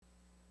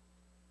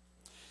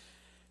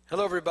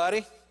Hello,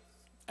 everybody,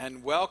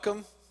 and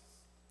welcome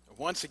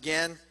once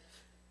again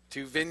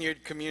to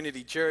Vineyard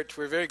Community Church.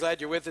 We're very glad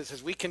you're with us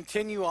as we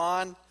continue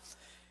on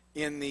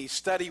in the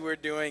study we're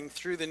doing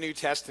through the New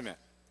Testament.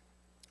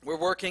 We're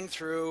working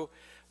through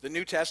the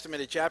New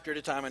Testament a chapter at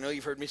a time. I know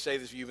you've heard me say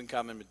this if you've been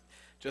coming, but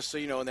just so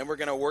you know, and then we're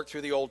going to work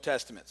through the Old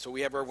Testament. So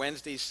we have our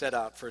Wednesdays set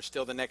out for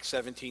still the next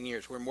 17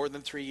 years. We're more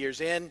than 3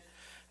 years in,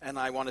 and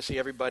I want to see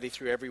everybody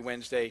through every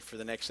Wednesday for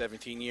the next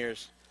 17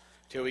 years.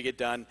 Till we get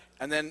done.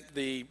 And then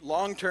the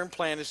long-term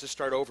plan is to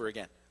start over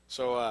again.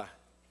 So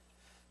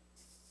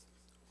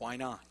why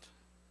not?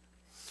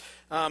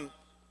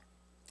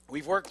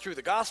 We've worked through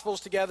the Gospels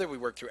together. We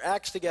worked through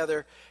Acts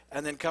together.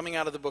 And then coming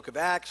out of the book of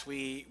Acts,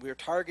 we're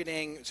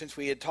targeting, since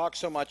we had talked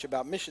so much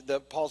about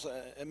Paul's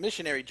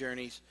missionary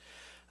journeys,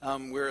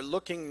 we're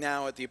looking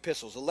now at the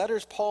epistles. The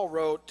letters Paul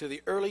wrote to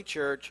the early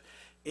church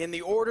in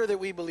the order that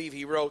we believe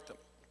he wrote them.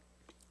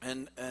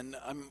 And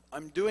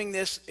I'm doing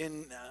this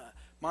in...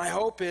 my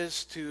hope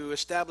is to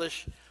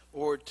establish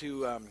or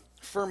to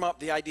firm up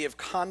the idea of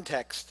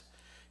context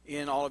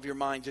in all of your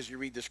minds as you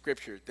read the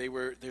Scripture.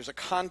 There's a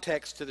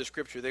context to the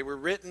Scripture. They were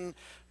written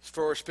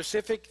for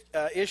specific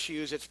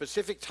issues at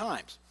specific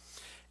times.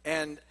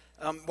 And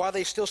while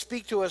they still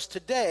speak to us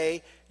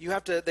today,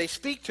 they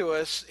speak to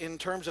us in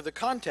terms of the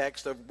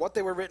context of what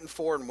they were written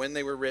for and when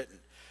they were written.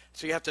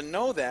 So you have to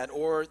know that,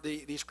 or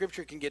the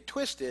Scripture can get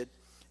twisted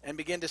and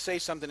begin to say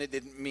something it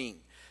didn't mean.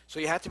 So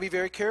you have to be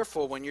very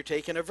careful when you're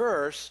taking a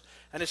verse,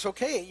 and it's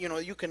okay,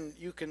 you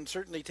can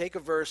certainly take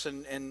a verse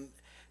and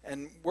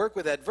work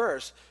with that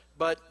verse,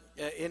 but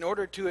in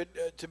order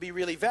to be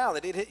really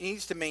valid, it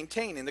needs to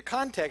maintain in the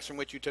context from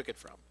which you took it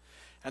from.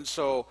 And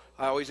so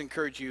I always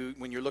encourage you,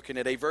 when you're looking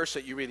at a verse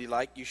that you really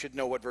like, you should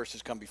know what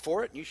verses come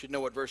before it, and you should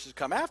know what verses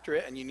come after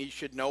it, and you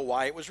should know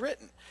why it was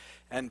written.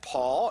 And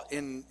Paul,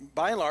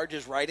 by and large,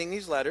 is writing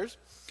these letters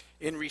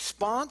in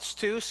response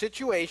to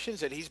situations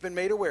that he's been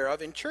made aware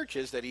of in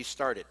churches that he's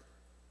started.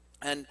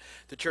 And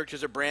the church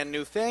is a brand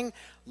new thing,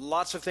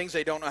 lots of things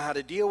they don't know how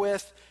to deal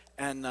with,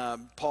 and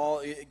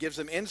Paul gives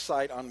them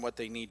insight on what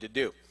they need to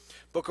do.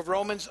 Book of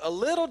Romans, a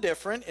little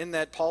different in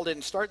that Paul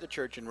didn't start the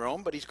church in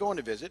Rome, but he's going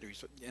to visit,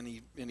 and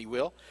he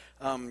will.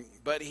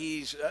 But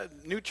he's a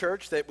new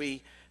church that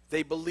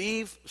they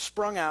believe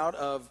sprung out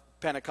of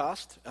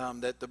Pentecost,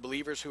 that the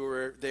believers who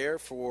were there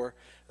for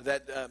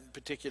that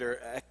particular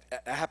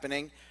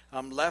happening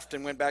left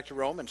and went back to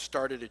Rome and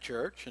started a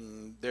church,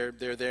 and they're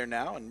there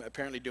now and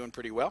apparently doing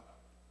pretty well.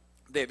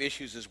 They have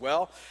issues as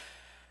well.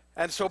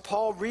 And so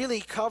Paul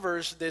really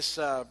covers this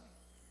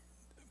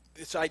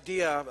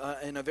idea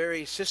in a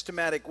very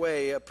systematic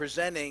way,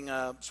 presenting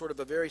sort of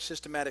a very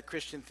systematic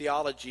Christian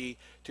theology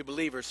to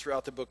believers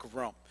throughout the book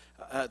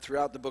of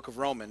throughout the book of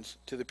Romans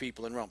to the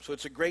people in Rome. So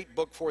it's a great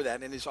book for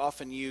that, and is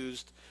often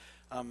used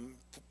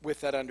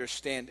with that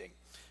understanding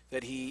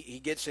that he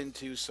gets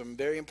into some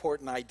very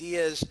important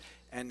ideas,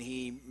 and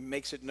he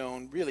makes it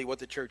known really what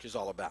the church is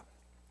all about.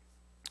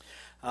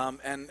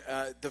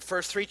 The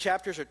first 3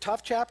 chapters are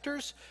tough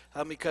chapters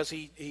because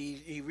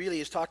he really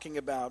is talking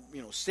about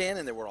sin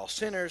and that we're all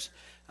sinners.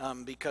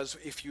 Because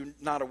if you're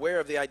not aware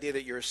of the idea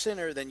that you're a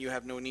sinner, then you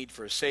have no need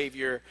for a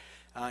savior.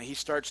 He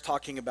starts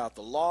talking about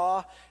the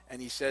law,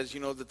 and he says,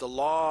 that the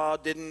law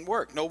didn't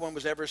work. No one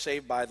was ever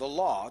saved by the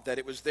law, that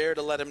it was there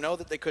to let them know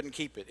that they couldn't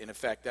keep it. In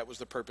effect, that was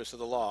the purpose of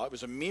the law. It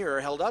was a mirror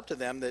held up to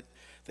them that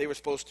they were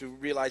supposed to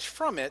realize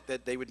from it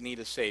that they would need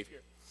a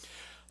savior.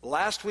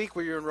 Last week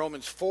we were in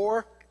Romans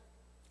 4,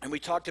 and we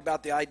talked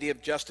about the idea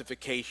of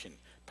justification.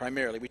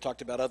 Primarily, we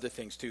talked about other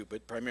things too,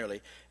 but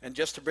primarily. And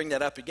just to bring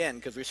that up again,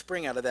 because we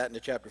spring out of that into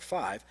chapter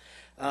 5,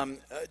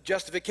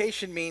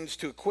 justification means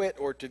to acquit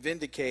or to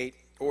vindicate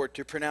or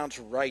to pronounce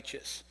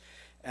righteous.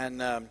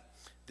 And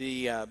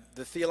the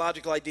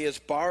theological ideas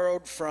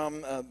borrowed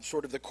from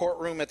sort of the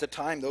courtroom at the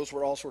time, those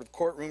were all sort of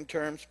courtroom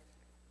terms.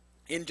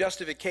 In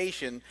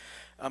justification,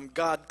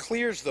 God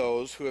clears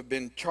those who have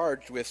been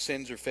charged with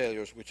sins or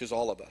failures, which is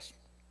all of us.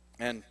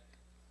 And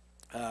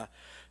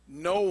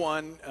no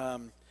one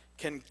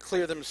can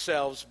clear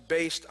themselves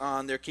based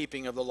on their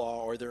keeping of the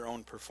law or their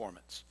own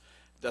performance.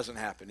 It doesn't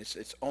happen.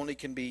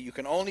 You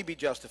can only be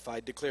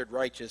justified, declared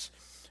righteous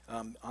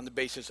on the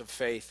basis of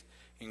faith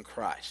in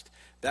Christ.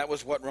 That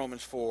was what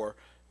Romans 4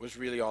 was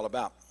really all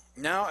about.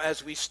 Now,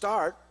 as we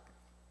start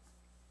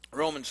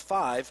Romans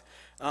 5,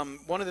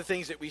 one of the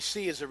things that we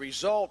see as a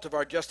result of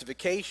our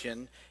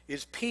justification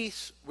is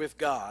peace with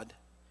God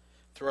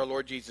through our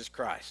Lord Jesus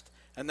Christ.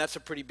 And that's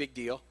a pretty big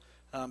deal.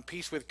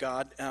 Peace with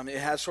God. It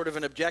has sort of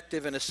an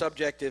objective and a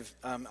subjective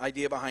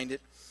idea behind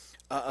it.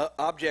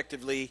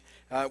 Objectively,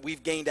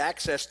 we've gained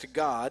access to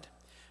God,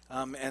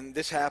 and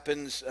this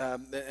happens,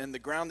 and the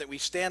ground that we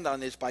stand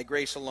on is by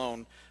grace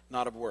alone,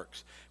 not of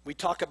works. We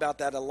talk about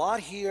that a lot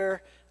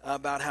here,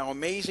 about how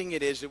amazing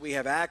it is that we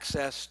have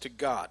access to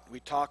God. We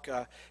talk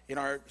in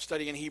our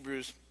study in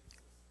Hebrews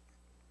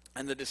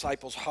and the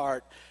disciples'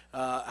 heart,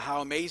 how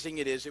amazing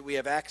it is that we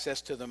have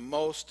access to the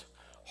most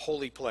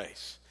holy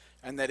place.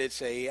 And that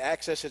it's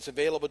access that's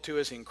available to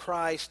us in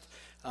Christ,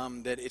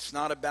 that it's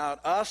not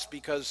about us,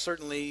 because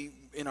certainly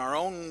in our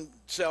own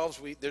selves,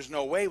 there's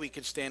no way we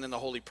could stand in the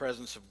holy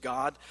presence of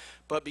God.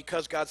 But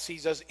because God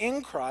sees us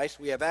in Christ,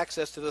 we have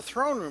access to the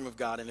throne room of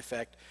God, in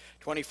effect,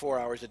 24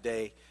 hours a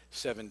day,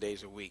 7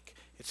 days a week.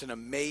 It's an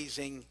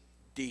amazing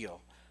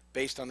deal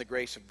based on the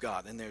grace of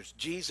God. And there's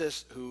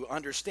Jesus who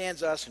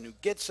understands us and who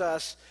gets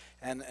us,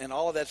 and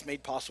all of that's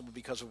made possible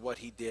because of what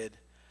he did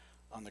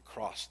on the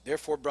cross.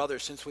 Therefore,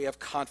 brothers, since we have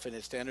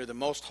confidence to enter the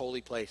most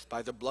holy place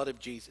by the blood of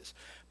Jesus,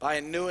 by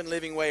a new and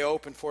living way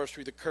opened for us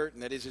through the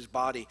curtain that is his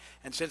body,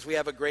 and since we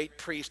have a great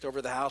priest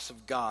over the house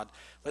of God,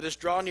 let us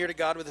draw near to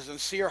God with a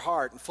sincere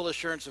heart and full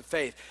assurance of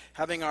faith,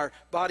 having our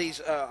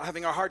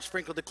hearts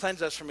sprinkled to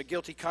cleanse us from a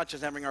guilty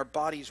conscience, having our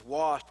bodies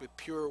washed with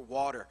pure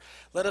water.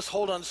 Let us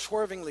hold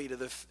unswervingly to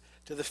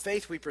the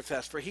faith we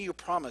profess, for he who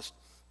promised,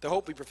 the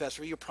hope we profess,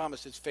 for he who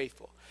promised is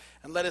faithful.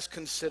 And let us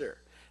consider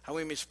how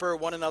we may spur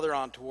one another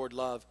on toward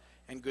love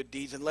and good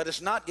deeds. And let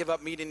us not give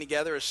up meeting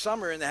together, as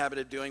some are in the habit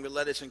of doing, but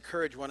let us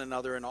encourage one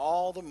another, and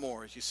all the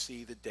more as you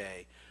see the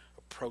day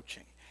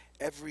approaching.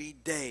 Every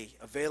day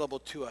available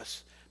to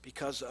us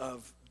because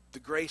of the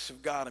grace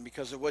of God and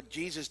because of what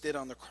Jesus did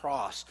on the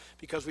cross,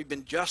 because we've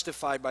been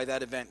justified by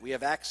that event. We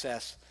have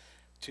access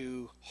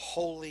to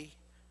holy,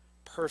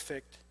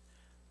 perfect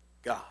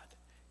God.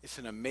 It's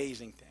an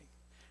amazing thing.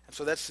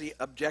 So that's the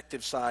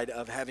objective side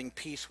of having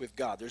peace with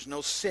God. There's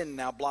no sin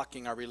now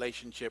blocking our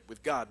relationship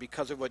with God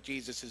because of what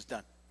Jesus has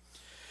done.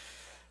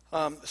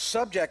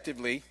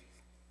 Subjectively,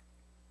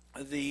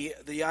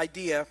 the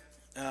idea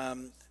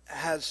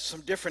has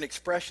some different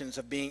expressions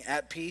of being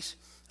at peace.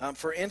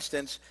 For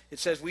instance, it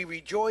says, we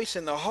rejoice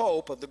in the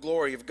hope of the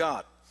glory of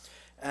God.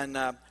 And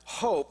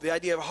hope, the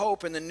idea of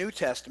hope in the New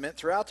Testament,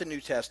 throughout the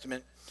New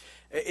Testament,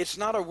 it's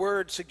not a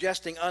word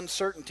suggesting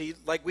uncertainty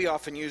like we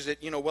often use it,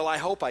 well, I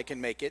hope I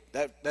can make it.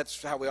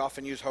 That's how we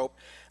often use hope.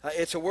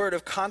 It's a word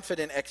of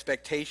confident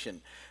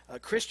expectation.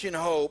 Christian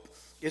hope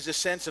is a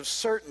sense of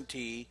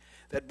certainty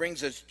that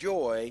brings us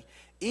joy,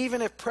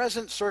 even if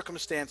present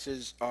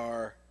circumstances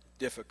are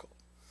difficult.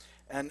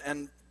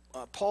 And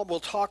Paul will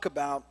talk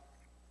about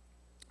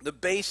the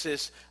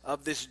basis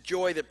of this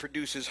joy that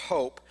produces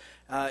hope.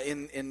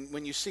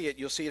 When you see it,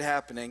 you'll see it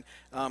happening.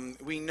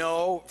 We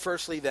know,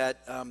 firstly,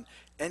 that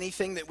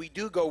anything that we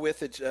do go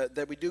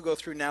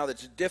through now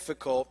that's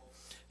difficult,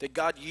 that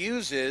God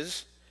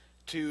uses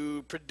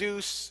to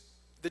produce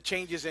the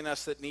changes in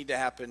us that need to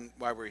happen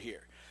while we're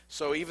here.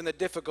 So even the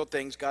difficult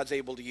things God's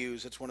able to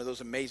use. It's one of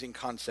those amazing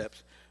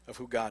concepts of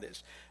who God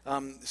is.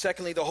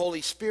 Secondly, the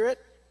Holy Spirit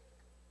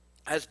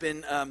has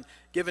been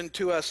given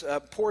to us,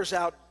 pours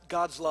out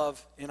God's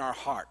love in our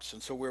hearts.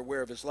 And so we're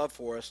aware of his love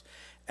for us.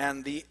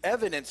 And the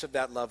evidence of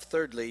that love,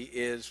 thirdly,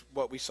 is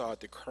what we saw at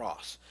the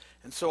cross.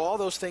 And so all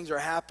those things are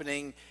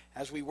happening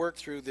as we work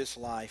through this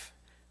life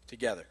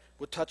together.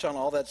 We'll touch on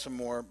all that some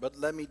more, but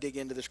let me dig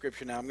into the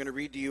scripture now. I'm going to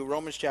read to you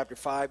Romans chapter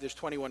 5. There's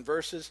 21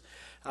 verses.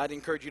 I'd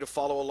encourage you to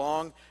follow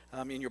along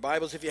in your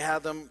Bibles if you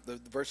have them. The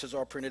verses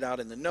are printed out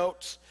in the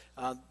notes.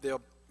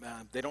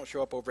 They don't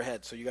show up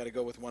overhead, so you got to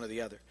go with one or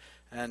the other.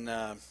 And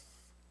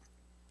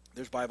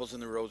there's Bibles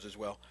in the rows as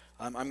well.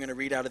 I'm going to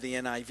read out of the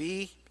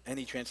NIV.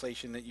 Any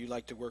translation that you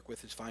like to work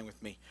with is fine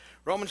with me.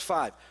 Romans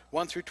 5,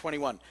 1 through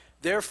 21.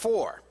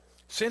 Therefore,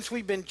 since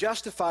we've been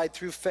justified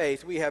through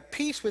faith, we have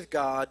peace with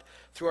God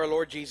through our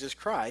Lord Jesus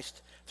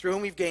Christ, through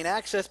whom we've gained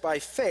access by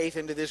faith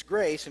into this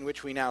grace in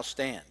which we now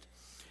stand.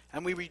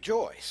 And we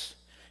rejoice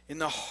in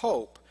the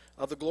hope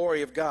of the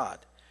glory of God.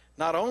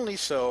 Not only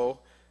so,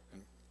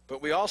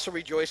 but we also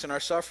rejoice in our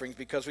sufferings,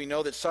 because we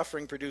know that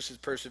suffering produces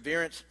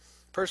perseverance,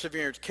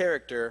 perseverance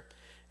character,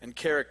 and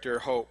character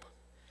hope.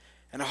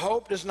 And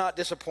hope does not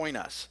disappoint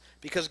us,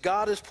 because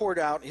God has poured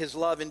out his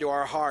love into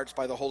our hearts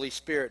by the Holy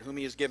Spirit, whom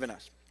he has given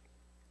us.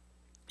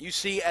 You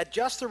see, at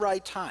just the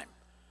right time,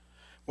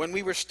 when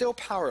we were still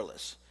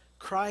powerless,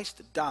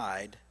 Christ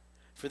died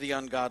for the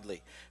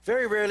ungodly.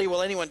 Very rarely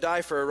will anyone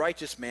die for a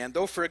righteous man,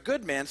 though for a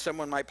good man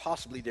someone might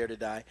possibly dare to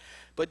die.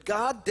 But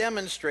God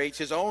demonstrates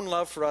his own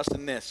love for us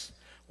in this: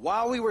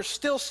 while we were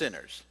still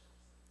sinners,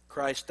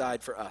 Christ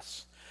died for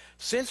us.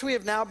 Since we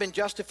have now been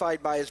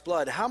justified by his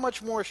blood, how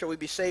much more shall we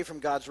be saved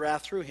from God's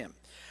wrath through him?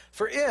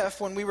 For if,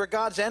 when we were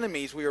God's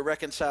enemies, we were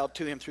reconciled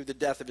to him through the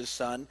death of his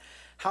Son,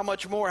 how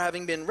much more,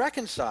 having been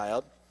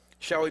reconciled,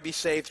 shall we be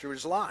saved through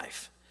his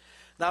life?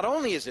 Not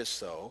only is this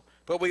so,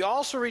 but we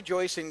also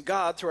rejoice in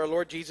God through our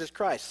Lord Jesus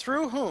Christ,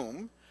 through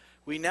whom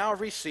we now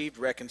have received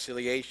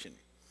reconciliation.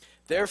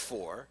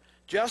 Therefore,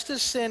 just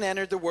as sin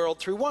entered the world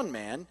through one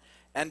man,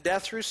 and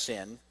death through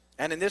sin,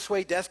 and in this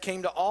way death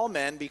came to all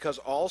men because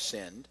all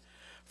sinned,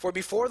 for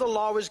before the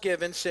law was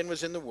given, sin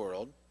was in the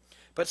world,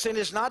 but sin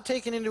is not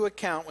taken into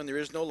account when there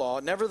is no law.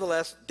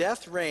 Nevertheless,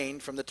 death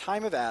reigned from the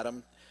time of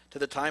Adam to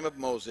the time of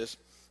Moses,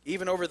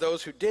 even over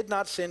those who did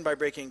not sin by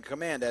breaking a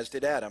command, as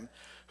did Adam,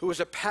 who was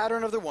a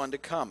pattern of the one to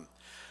come.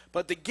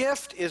 But the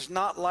gift is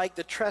not like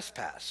the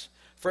trespass.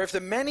 For if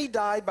the many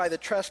died by the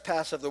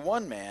trespass of the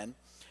one man,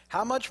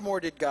 how much more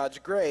did God's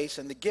grace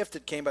and the gift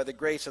that came by the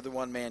grace of the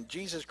one man,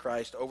 Jesus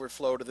Christ,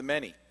 overflow to the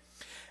many?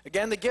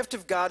 Again, the gift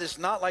of God is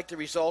not like the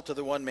result of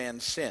the one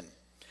man's sin.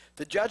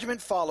 The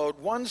judgment followed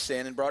one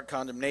sin and brought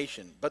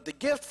condemnation, but the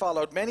gift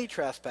followed many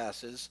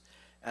trespasses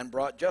and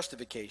brought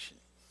justification.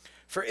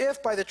 For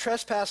if by the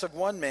trespass of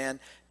one man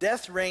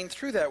death reigned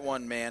through that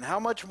one man, how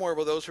much more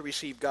will those who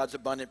receive God's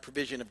abundant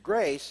provision of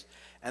grace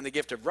and the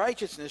gift of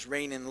righteousness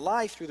reign in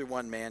life through the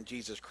one man,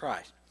 Jesus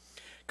Christ?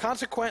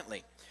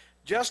 Consequently,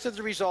 just as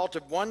the result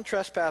of one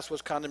trespass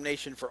was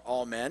condemnation for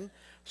all men,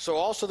 so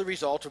also the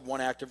result of one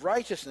act of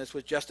righteousness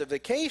was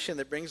justification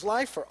that brings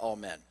life for all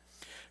men.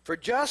 For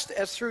just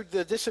as through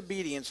the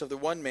disobedience of the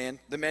one man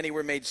the many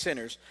were made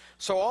sinners,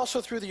 so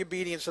also through the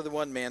obedience of the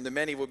one man the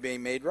many will be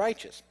made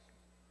righteous.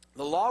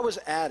 The law was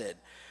added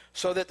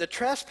so that the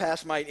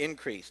trespass might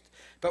increase.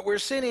 But where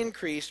sin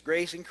increased,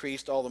 grace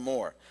increased all the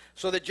more.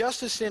 So that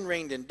just as sin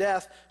reigned in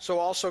death, so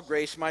also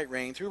grace might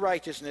reign through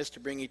righteousness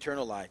to bring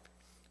eternal life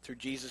through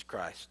Jesus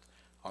Christ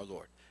our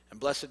Lord. And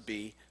blessed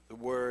be the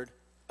word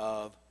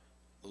of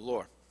the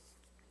Lord.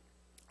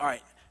 All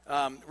right,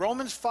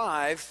 Romans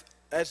 5,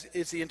 as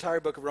is the entire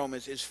book of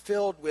Romans, is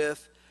filled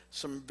with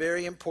some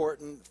very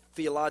important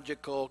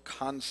theological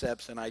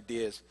concepts and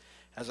ideas,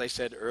 as I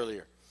said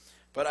earlier.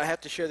 But I have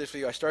to share this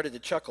with you. I started to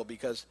chuckle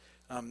because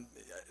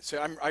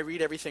I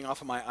read everything off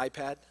of my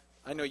iPad.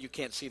 I know you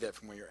can't see that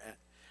from where you're at.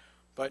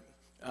 But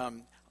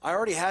I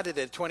already had it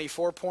at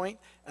 24 point,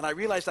 and I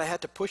realized I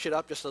had to push it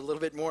up just a little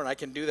bit more, and I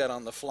can do that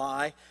on the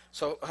fly.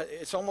 So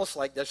it's almost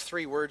like there's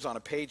 3 words on a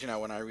page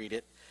now when I read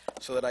it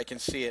so that I can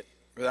see it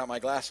without my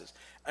glasses.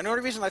 And the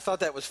only reason I thought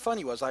that was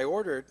funny was I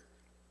ordered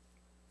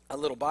a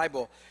little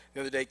Bible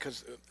the other day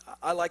because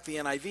I like the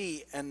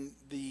NIV, and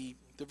the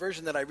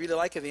version that I really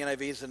like of the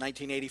NIV is the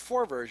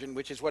 1984 version,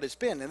 which is what it's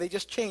been, and they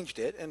just changed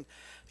it. And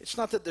it's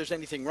not that there's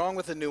anything wrong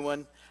with the new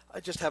one. I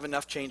just have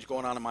enough change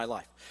going on in my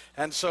life.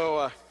 And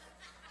so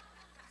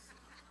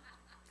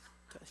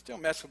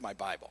don't mess with my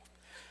Bible.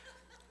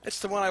 It's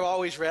the one I've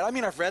always read. I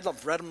mean, I've read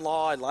them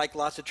law. I like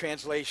lots of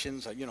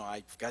translations.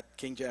 I've got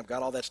King James. I've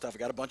got all that stuff. I've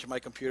got a bunch on my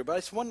computer. But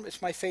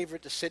it's my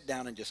favorite to sit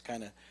down and just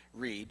kind of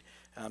read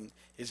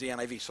is the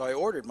NIV. So I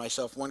ordered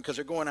myself one because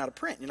they're going out of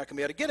print. You're not going to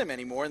be able to get them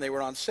anymore, and they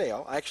were on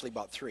sale. I actually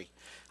bought 3.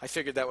 I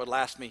figured that would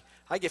last me.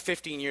 I get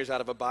 15 years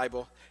out of a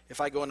Bible.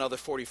 If I go another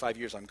 45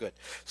 years, I'm good.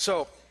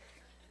 So...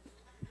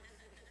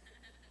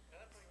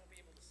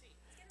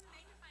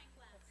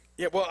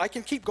 yeah, well, I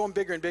can keep going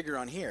bigger and bigger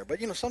on here. But,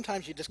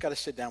 sometimes you just got to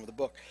sit down with a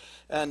book.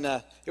 And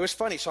it was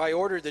funny. So I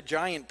ordered the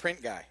giant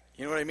print guy.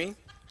 You know what I mean?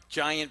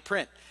 Giant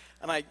print.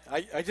 And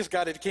I just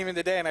got it. It came in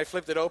today, and I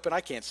flipped it open.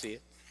 I can't see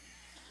it.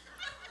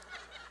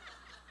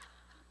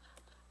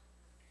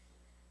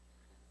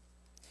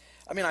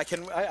 I mean, I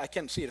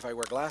can see it if I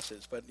wear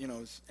glasses. But,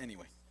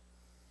 anyway.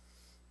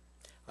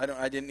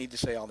 I didn't need to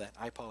say all that.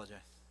 I apologize.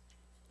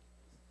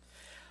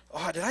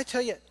 Oh, did I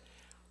tell you?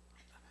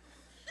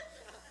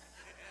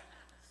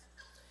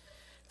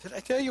 Did I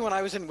tell you when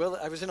I was in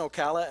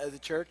Ocala at the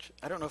church?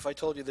 I don't know if I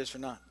told you this or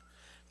not,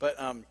 but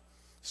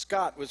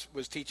Scott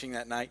was teaching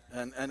that night,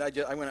 and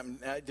I went up and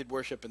I did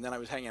worship, and then I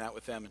was hanging out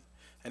with them,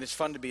 and it's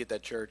fun to be at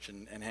that church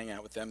and hang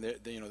out with them.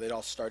 They'd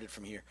all started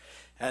from here,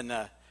 and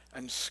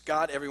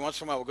Scott every once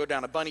in a while will go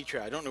down a bunny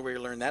trail. I don't know where you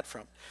learned that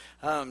from,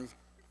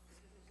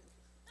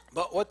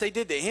 but what they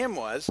did to him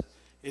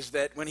is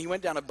that when he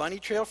went down a bunny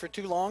trail for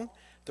too long,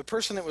 the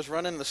person that was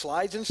running the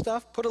slides and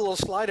stuff put a little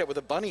slide up with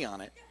a bunny on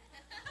it.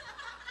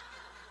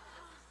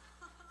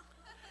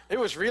 It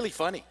was really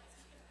funny.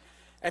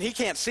 And he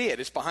can't see it.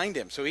 It's behind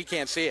him, so he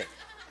can't see it.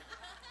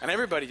 And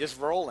everybody just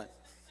rolling.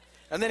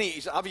 And then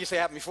he's obviously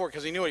happened before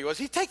because he knew what he was.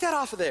 He take that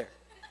off of there.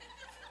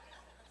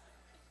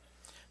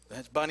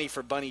 That's bunny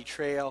for bunny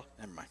trail.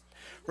 Never mind.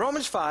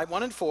 Romans 5,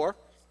 1 and 4.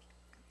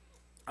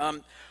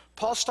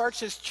 Paul starts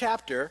his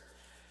chapter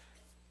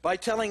by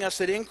telling us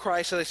that in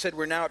Christ, as I said,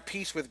 we're now at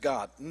peace with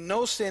God.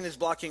 No sin is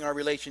blocking our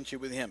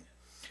relationship with him.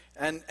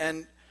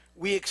 And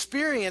we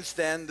experience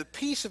then the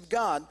peace of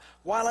God,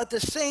 while at the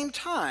same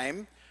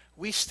time,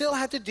 we still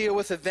have to deal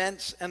with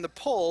events and the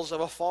pulls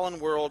of a fallen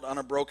world on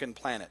a broken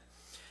planet.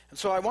 And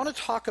so I want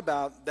to talk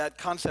about that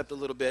concept a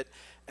little bit,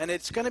 and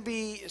it's going to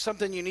be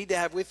something you need to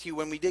have with you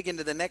when we dig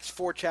into the next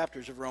 4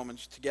 chapters of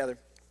Romans together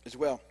as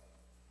well.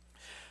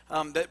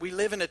 That we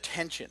live in a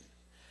tension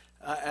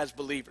as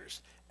believers.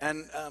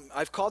 And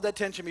I've called that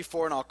tension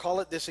before, and I'll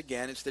call it this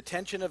again. It's the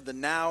tension of the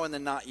now and the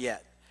not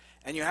yet.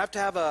 And you have to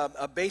have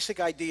a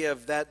basic idea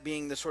of that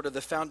being the sort of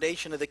the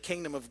foundation of the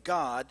kingdom of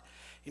God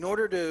in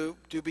order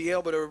to be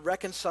able to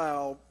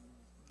reconcile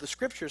the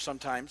scriptures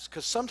sometimes,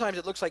 because sometimes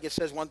it looks like it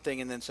says one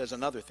thing and then says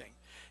another thing.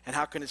 And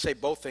how can it say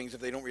both things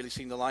if they don't really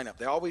seem to line up?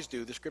 They always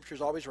do. The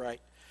scripture's always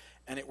right,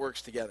 and it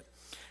works together.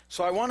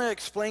 So I want to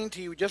explain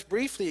to you just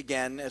briefly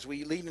again, as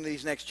we lead into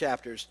these next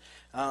chapters,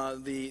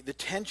 the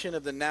tension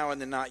of the now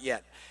and the not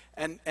yet.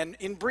 And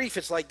in brief,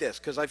 it's like this,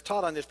 because I've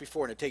taught on this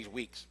before, and it takes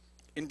weeks.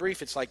 In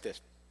brief, it's like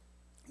this.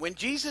 When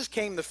Jesus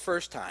came the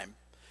first time,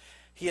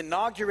 he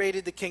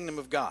inaugurated the kingdom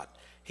of God.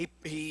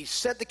 He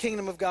set the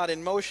kingdom of God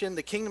in motion.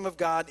 The kingdom of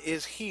God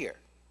is here.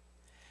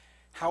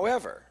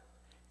 However,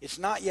 it's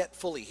not yet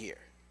fully here.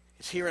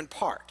 It's here in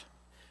part,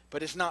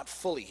 but it's not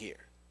fully here.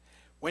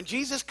 When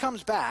Jesus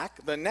comes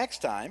back the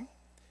next time,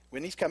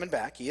 when he's coming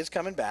back, he is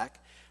coming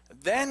back,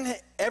 then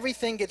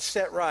everything gets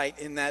set right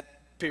in that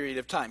period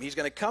of time. He's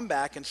going to come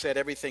back and set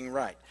everything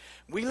right.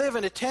 We live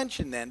in a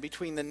tension then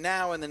between the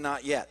now and the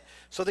not yet.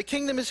 So the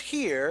kingdom is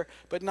here,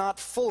 but not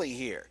fully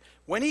here.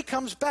 When he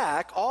comes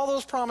back, all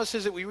those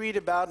promises that we read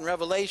about in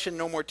Revelation,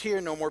 no more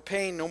tear, no more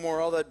pain, no more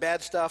all that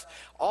bad stuff,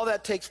 all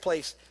that takes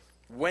place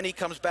when he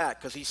comes back,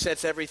 because he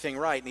sets everything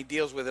right and he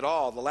deals with it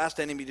all. The last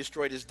enemy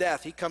destroyed is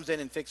death. He comes in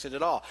and fixes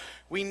it all.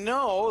 We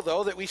know,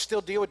 though, that we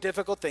still deal with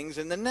difficult things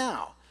in the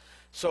now.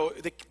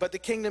 But the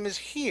kingdom is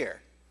here.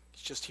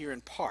 It's just here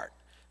in part,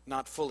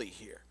 not fully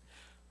here.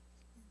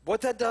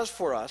 What that does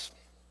for us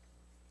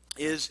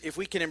is, if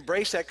we can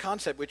embrace that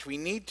concept, which we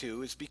need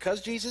to, is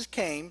because Jesus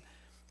came,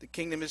 the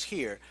kingdom is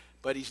here,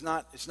 but it's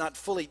not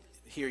fully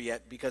here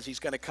yet, because he's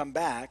going to come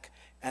back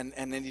and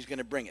then he's going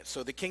to bring it.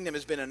 So the kingdom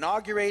has been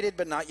inaugurated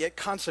but not yet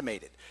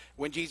consummated.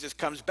 When Jesus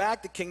comes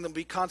back, the kingdom will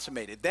be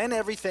consummated. Then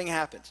everything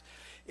happens.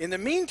 In the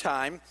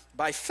meantime,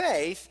 by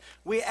faith,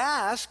 we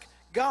ask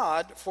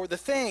God for the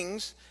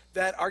things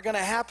that are going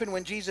to happen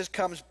when Jesus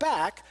comes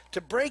back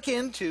to break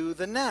into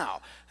the now.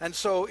 And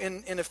so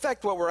in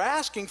effect, what we're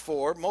asking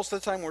for most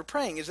of the time we're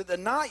praying is that the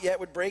not yet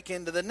would break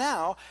into the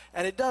now,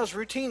 and it does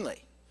routinely.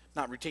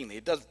 Not routinely.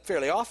 It does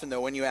fairly often,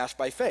 though, when you ask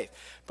by faith.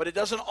 But it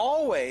doesn't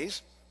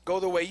always go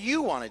the way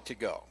you want it to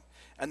go.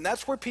 And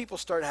that's where people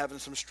start having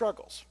some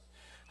struggles.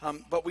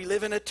 But we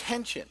live in a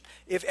tension.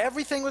 If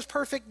everything was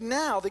perfect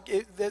now,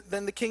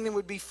 then the kingdom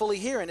would be fully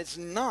here, and it's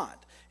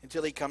not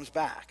until he comes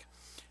back.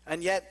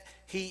 And yet,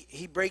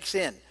 he breaks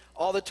in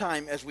all the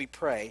time as we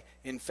pray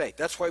in faith.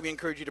 That's why we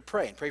encourage you to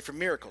pray, and pray for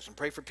miracles, and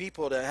pray for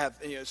people to have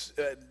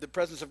the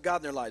presence of God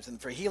in their lives, and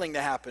for healing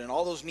to happen, and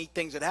all those neat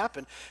things that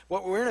happen.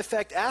 What we're in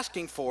effect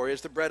asking for is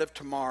the bread of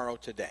tomorrow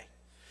today.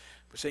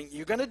 We're saying,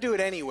 you're going to do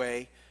it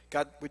anyway.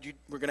 God,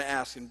 we're going to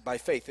ask by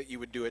faith that you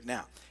would do it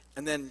now.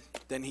 And then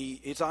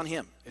it's on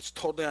him. It's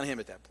totally on him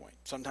at that point.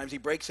 Sometimes he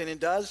breaks in and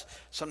does.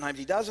 Sometimes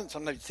he doesn't.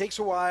 Sometimes it takes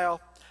a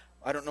while.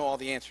 I don't know all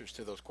the answers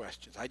to those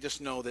questions. I just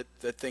know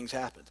that things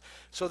happen.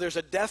 So there's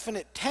a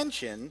definite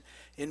tension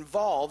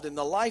involved in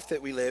the life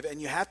that we live,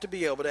 and you have to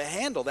be able to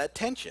handle that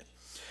tension.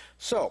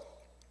 So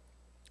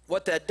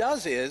what that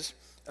does is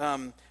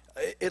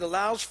it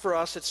allows for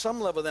us at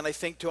some level then, I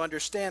think, to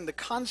understand the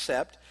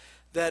concept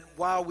that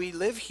while we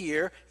live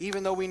here,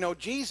 even though we know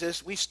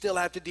Jesus, we still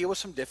have to deal with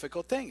some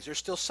difficult things. There's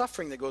still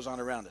suffering that goes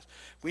on around us.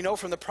 We know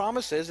from the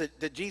promises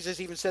that Jesus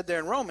even said there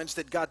in Romans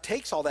that God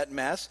takes all that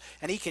mess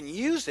and he can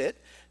use it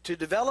to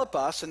develop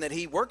us, and that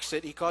he works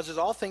it. He causes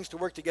all things to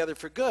work together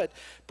for good.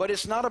 But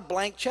it's not a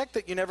blank check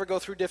that you never go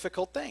through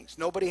difficult things.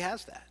 Nobody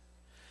has that.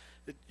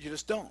 You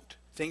just don't.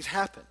 Things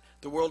happen.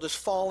 The world has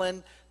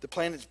fallen. The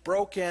planet's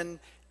broken.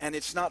 And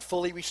it's not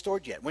fully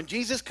restored yet. When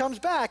Jesus comes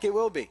back, it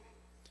will be.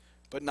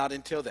 But not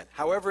until then.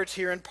 However, it's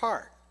here in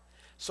part.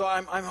 So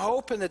I'm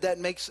hoping that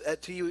makes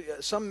to you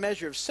some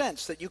measure of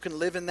sense, that you can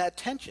live in that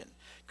tension.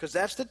 Because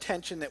that's the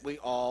tension that we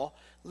all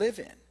live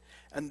in.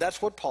 And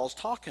that's what Paul's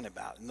talking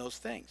about in those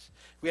things.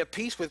 We have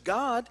peace with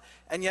God,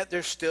 and yet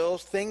there's still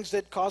things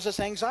that cause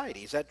us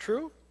anxiety. Is that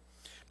true?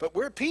 But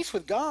we're at peace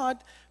with God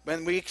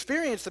when we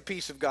experience the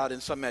peace of God in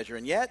some measure.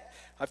 And yet,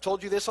 I've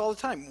told you this all the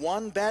time,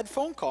 one bad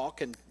phone call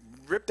can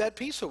rip that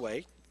peace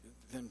away.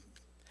 Then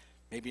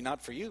maybe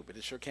not for you, but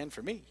it sure can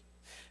for me.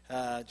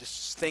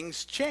 Just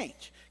things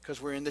change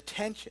because we're in the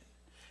tension.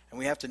 And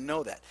we have to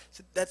know that.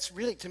 So that's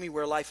really, to me,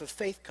 where a life of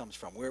faith comes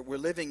from. We're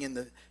living in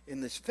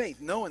this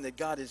faith, knowing that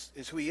God is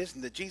who he is,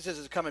 and that Jesus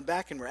is coming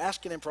back, and we're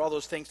asking him for all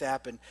those things to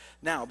happen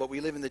now. But we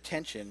live in the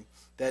tension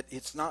that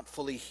it's not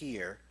fully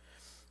here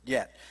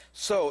yet.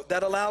 So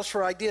that allows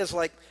for ideas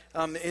like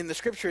in the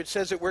scripture it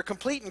says that we're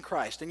complete in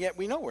Christ, and yet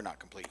we know we're not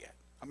complete yet.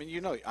 I mean, you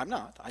know, I'm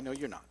not. I know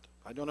you're not.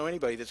 I don't know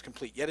anybody that's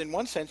complete. Yet in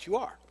one sense you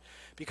are.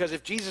 Because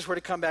if Jesus were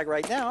to come back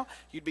right now,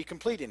 you'd be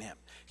complete in him.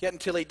 Yet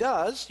until he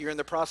does, you're in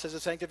the process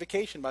of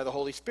sanctification by the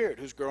Holy Spirit,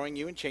 who's growing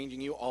you and changing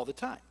you all the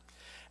time.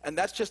 And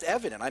that's just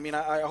evident. I mean,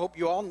 I hope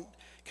you all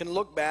can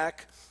look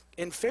back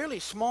in fairly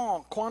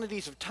small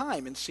quantities of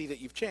time and see that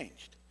you've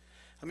changed.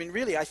 I mean,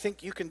 really, I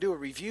think you can do a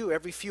review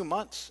every few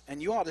months,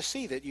 and you ought to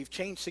see that you've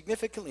changed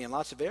significantly in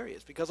lots of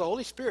areas, because the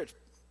Holy Spirit's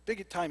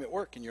big time at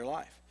work in your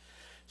life.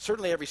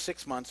 Certainly every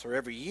 6 months or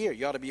every year,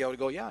 you ought to be able to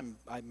go, yeah,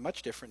 I'm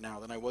much different now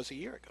than I was a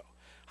year ago.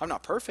 I'm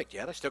not perfect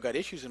yet. I still got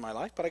issues in my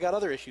life, but I got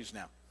other issues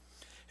now.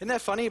 Isn't that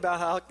funny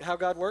about how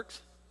God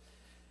works?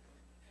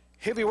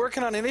 He'll be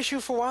working on an issue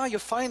for a while. You'll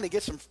finally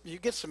get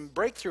some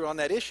breakthrough on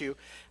that issue,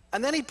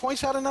 and then he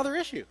points out another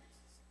issue.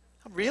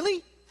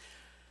 Really?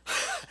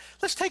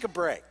 Let's take a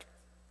break.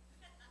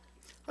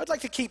 I'd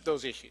like to keep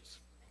those issues.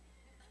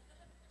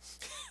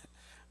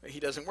 He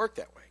doesn't work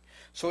that way.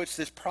 So it's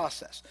this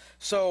process.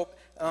 So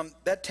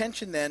that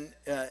tension then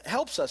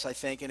helps us, I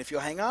think, and if you'll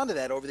hang on to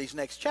that over these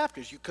next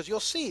chapters, because you'll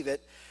see that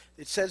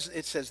it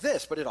says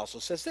this, but it also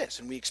says this,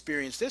 and we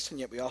experience this, and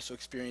yet we also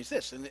experience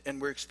this,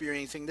 and we're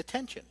experiencing the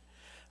tension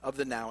of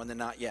the now and the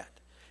not yet.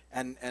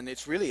 And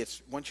it's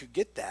once you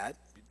get that,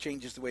 it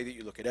changes the way that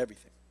you look at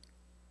everything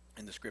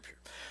in the scripture.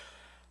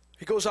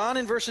 It goes on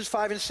in verses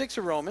 5 and 6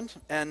 of Romans,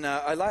 and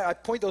I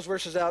point those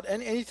verses out.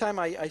 And anytime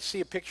I see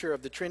a picture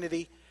of the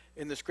Trinity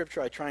in the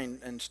Scripture, I try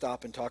and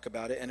stop and talk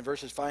about it. And in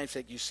verses 5 and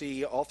 6, you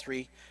see all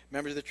three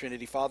members of the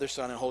Trinity, Father,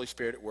 Son, and Holy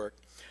Spirit at work.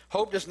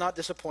 Hope does not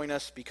disappoint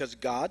us because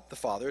God, the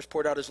Father, has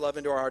poured out his love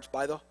into our hearts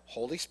by the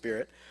Holy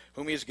Spirit,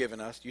 whom he has given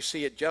us. You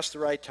see, at just the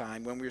right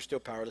time, when we were still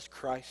powerless,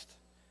 Christ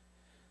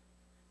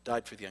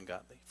died for the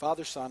ungodly.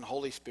 Father, Son,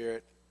 Holy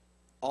Spirit,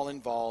 all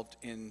involved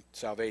in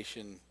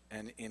salvation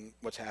and in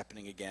what's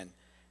happening again,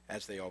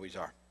 as they always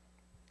are.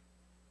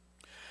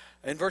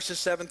 In verses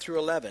 7 through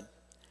 11,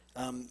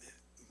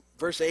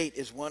 verse 8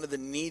 is one of the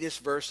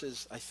neatest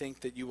verses I think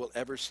that you will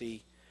ever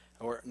see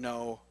or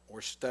know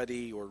or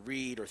study or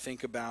read or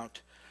think about.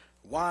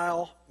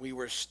 While we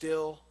were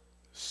still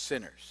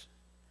sinners,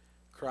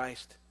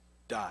 Christ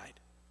died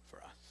for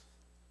us.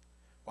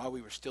 While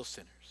we were still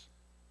sinners,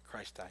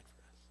 Christ died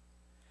for us.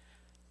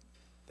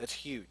 That's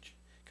huge.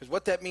 Because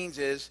what that means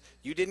is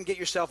you didn't get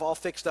yourself all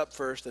fixed up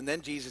first, and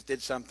then Jesus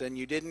did something.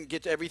 You didn't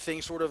get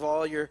everything sort of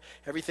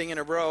everything in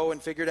a row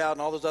and figured out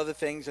and all those other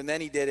things, and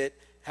then he did it.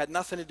 Had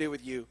nothing to do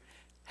with you.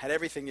 Had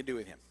everything to do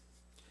with him.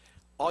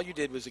 All you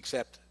did was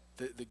accept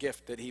the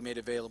gift that he made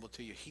available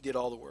to you. He did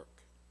all the work.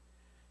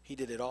 He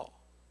did it all.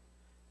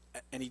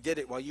 And he did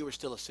it while you were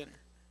still a sinner.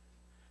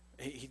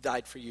 He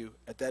died for you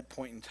at that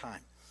point in time.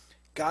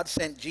 God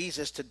sent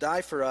Jesus to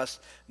die for us,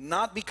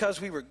 not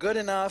because we were good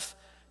enough,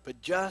 but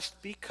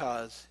just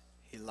because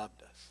he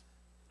loved us.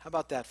 How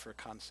about that for a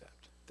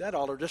concept? That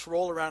ought to just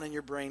roll around in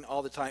your brain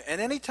all the time.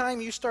 And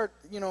anytime you start,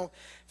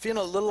 feeling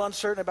a little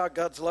uncertain about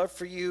God's love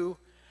for you,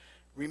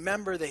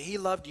 remember that he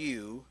loved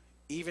you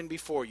even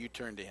before you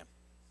turned to him.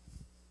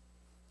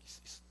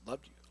 He's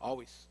loved you,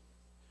 always.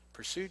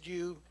 Pursued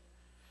you,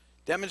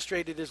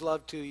 demonstrated his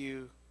love to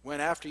you,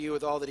 went after you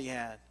with all that he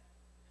had.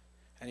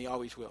 And he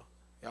always will.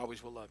 He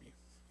always will love you.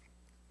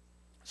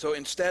 So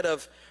instead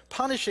of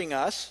punishing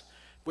us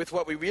with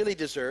what we really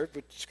deserved,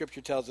 which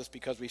Scripture tells us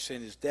because we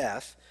sin is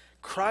death,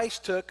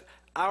 Christ took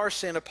our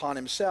sin upon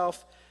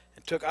himself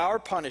and took our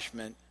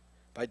punishment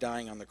by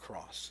dying on the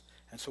cross.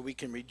 And so we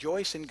can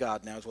rejoice in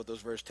God now, is what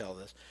those verses tell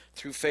us.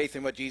 Through faith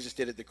in what Jesus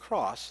did at the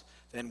cross,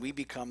 then we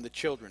become the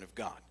children of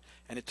God.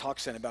 And it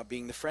talks then about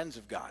being the friends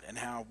of God and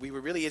how we were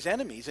really his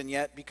enemies, and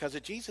yet because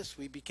of Jesus,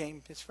 we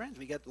became his friends.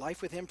 We got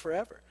life with him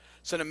forever.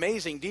 It's an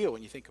amazing deal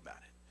when you think about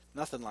it.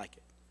 Nothing like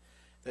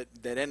it.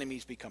 That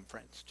enemies become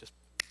friends just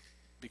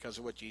because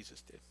of what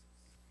Jesus did.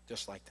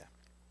 Just like that.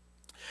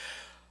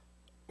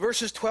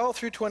 Verses 12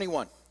 through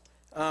 21.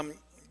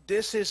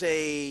 This is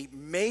a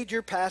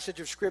major passage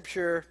of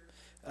Scripture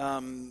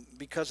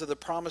because of the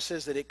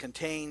promises that it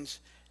contains.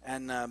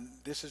 And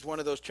this is one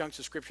of those chunks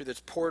of Scripture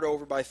that's poured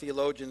over by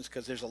theologians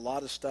because there's a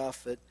lot of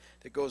stuff that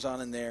goes on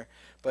in there.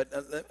 But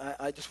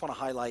I just want to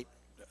highlight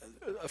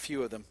a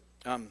few of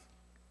them.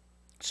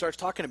 Starts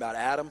talking about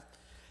Adam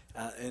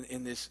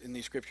in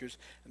these Scriptures.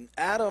 And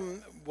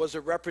Adam was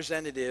a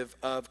representative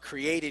of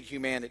created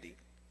humanity.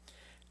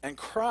 And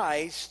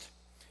Christ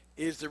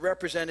is the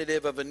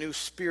representative of a new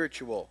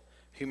spiritual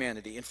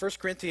humanity. In 1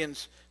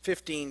 Corinthians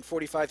 15,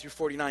 45 through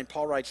 49,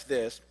 Paul writes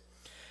this.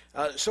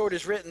 So it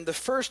is written, the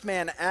first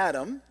man,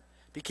 Adam,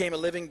 became a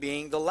living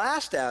being. The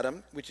last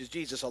Adam, which is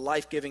Jesus, a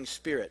life-giving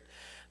spirit.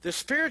 The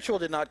spiritual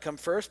did not come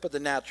first, but the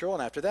natural,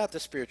 and after that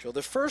the spiritual.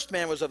 The first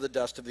man was of the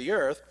dust of the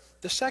earth,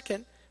 the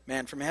second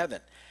man from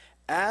heaven.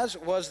 As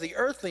was the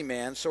earthly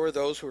man, so are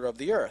those who are of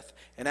the earth.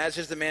 And as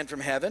is the man from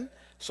heaven,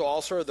 so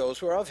also are those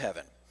who are of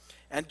heaven.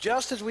 And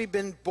just as we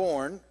have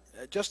borne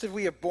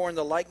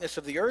the likeness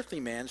of the earthly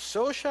man,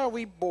 so shall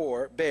we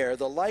bear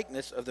the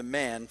likeness of the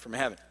man from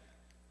heaven.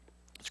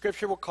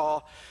 Scripture will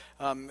call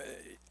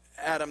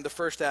Adam the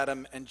first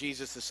Adam and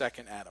Jesus the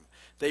second Adam.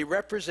 They're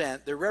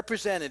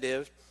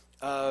representative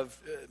of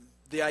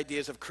the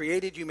ideas of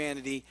created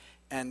humanity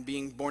and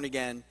being born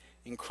again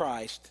in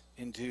Christ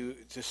into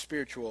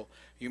spiritual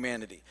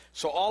humanity.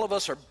 So all of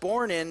us are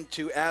born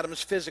into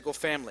Adam's physical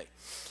family,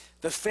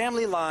 the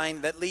family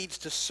line that leads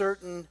to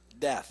certain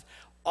death.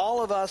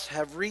 All of us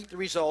have reaped the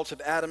results of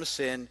Adam's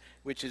sin,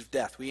 which is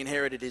death. We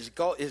inherited his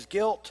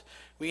guilt.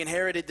 We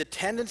inherited the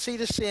tendency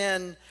to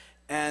sin,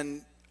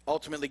 and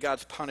ultimately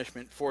God's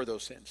punishment for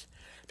those sins.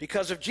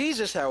 Because of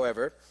Jesus,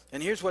 however,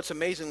 and here's what's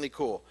amazingly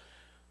cool,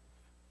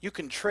 you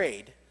can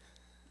trade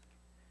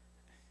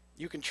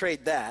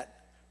that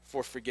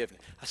for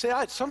forgiveness.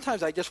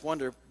 Sometimes I just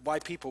wonder why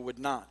people would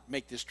not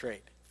make this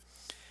trade.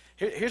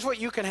 Here's what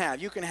you can have.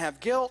 You can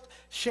have guilt,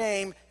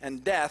 shame,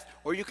 and death,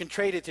 or you can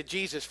trade it to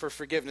Jesus for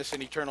forgiveness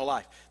and eternal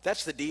life.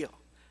 That's the deal.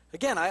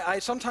 Again, I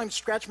sometimes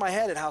scratch my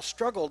head at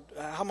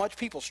how much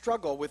people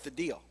struggle with the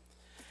deal.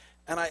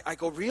 And I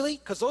go, really?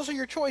 Because those are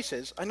your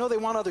choices. I know they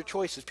want other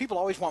choices. People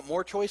always want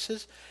more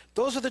choices.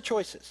 Those are the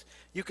choices.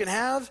 You can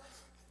have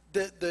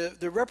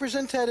the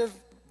representative,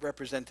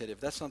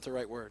 that's not the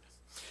right word.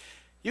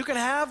 You can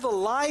have the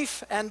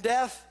life and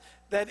death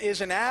that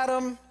is in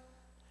Adam,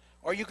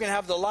 or you can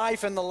have the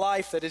life and the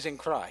life that is in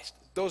Christ.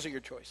 Those are your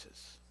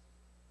choices.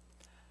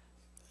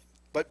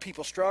 But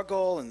people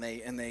struggle, and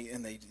they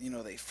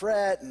they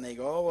fret, and they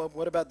go, oh, well,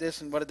 what about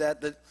this and what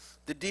about that?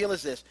 The deal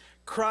is this: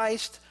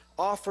 Christ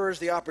offers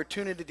the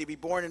opportunity to be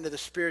born into the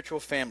spiritual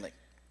family.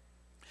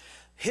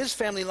 His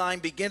family line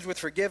begins with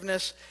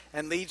forgiveness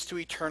and leads to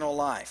eternal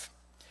life.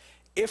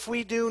 If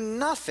we do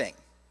nothing,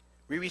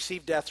 we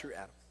receive death through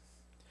Adam.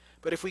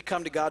 But if we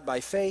come to God by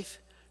faith,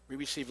 we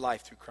receive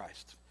life through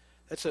Christ.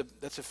 That's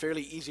a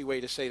fairly easy way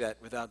to say that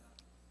without.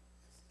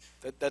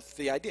 That's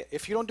the idea.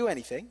 If you don't do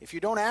anything, if you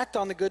don't act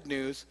on the good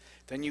news,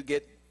 then you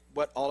get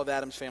what all of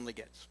Adam's family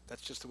gets.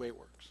 That's just the way it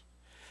works.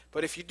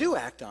 But if you do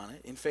act on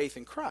it in faith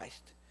in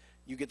Christ,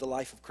 you get the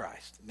life of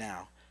Christ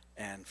now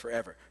and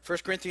forever. 1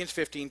 Corinthians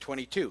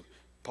 15:22,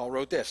 Paul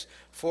wrote this: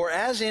 For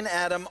as in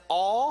Adam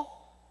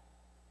all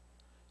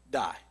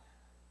die,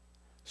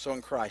 so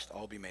in Christ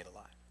all be made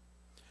alive.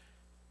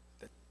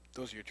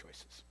 Those are your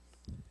choices.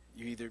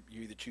 You either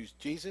choose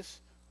Jesus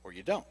or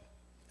you don't.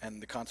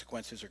 And the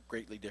consequences are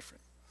greatly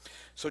different.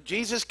 So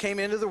Jesus came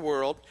into the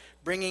world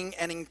bringing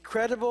an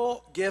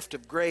incredible gift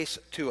of grace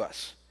to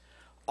us.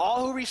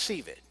 All who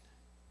receive it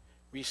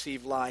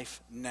receive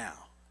life now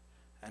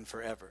and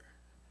forever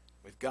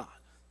with God.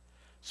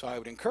 So I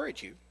would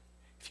encourage you,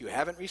 if you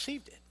haven't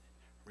received it,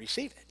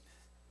 receive it.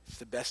 It's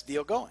the best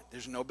deal going.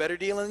 There's no better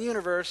deal in the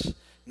universe,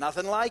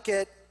 nothing like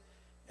it,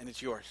 and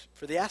it's yours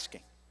for the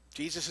asking.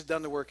 Jesus has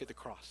done the work at the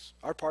cross.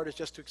 Our part is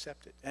just to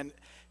accept it. And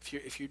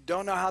if you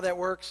don't know how that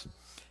works,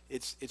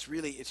 it's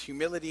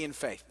humility and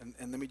faith.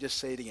 And let me just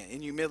say it again.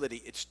 In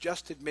humility, it's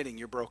just admitting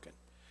you're broken,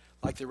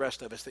 like the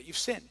rest of us, that you've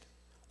sinned.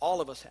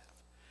 All of us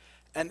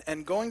have.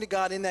 And going to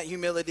God in that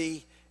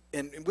humility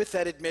and with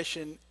that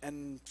admission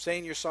and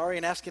saying you're sorry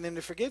and asking him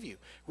to forgive you,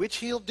 which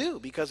he'll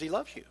do because he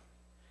loves you.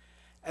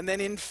 And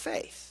then in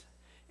faith,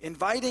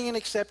 inviting and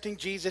accepting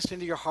Jesus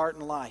into your heart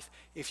and life.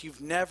 If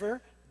you've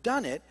never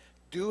done it,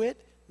 do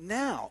it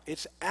now.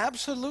 It's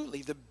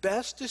absolutely the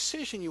best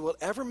decision you will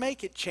ever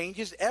make. It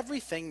changes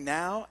everything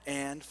now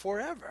and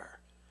forever.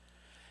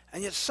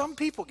 And yet some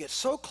people get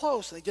so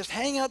close and they just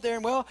hang out there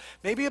and, well,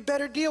 maybe a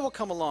better deal will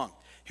come along.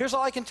 Here's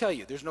all I can tell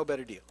you. There's no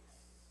better deal.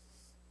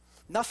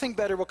 Nothing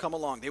better will come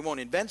along. They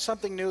won't invent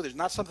something new. There's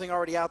not something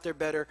already out there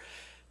better.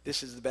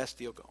 This is the best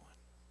deal going.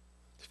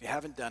 If you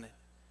haven't done it,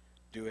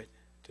 do it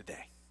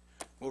today.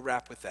 We'll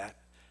wrap with that.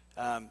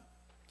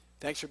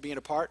 Thanks for being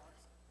a part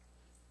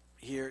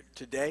here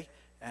today.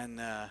 And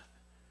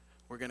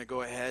we're going to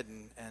go ahead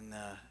and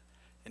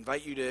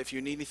invite you to, if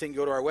you need anything,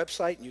 go to our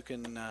website, and you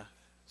can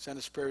send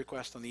us a prayer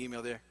request on the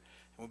email there,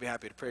 and we'll be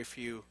happy to pray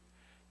for you.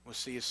 We'll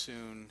see you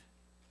soon.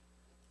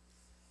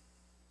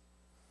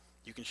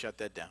 You can shut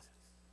that down.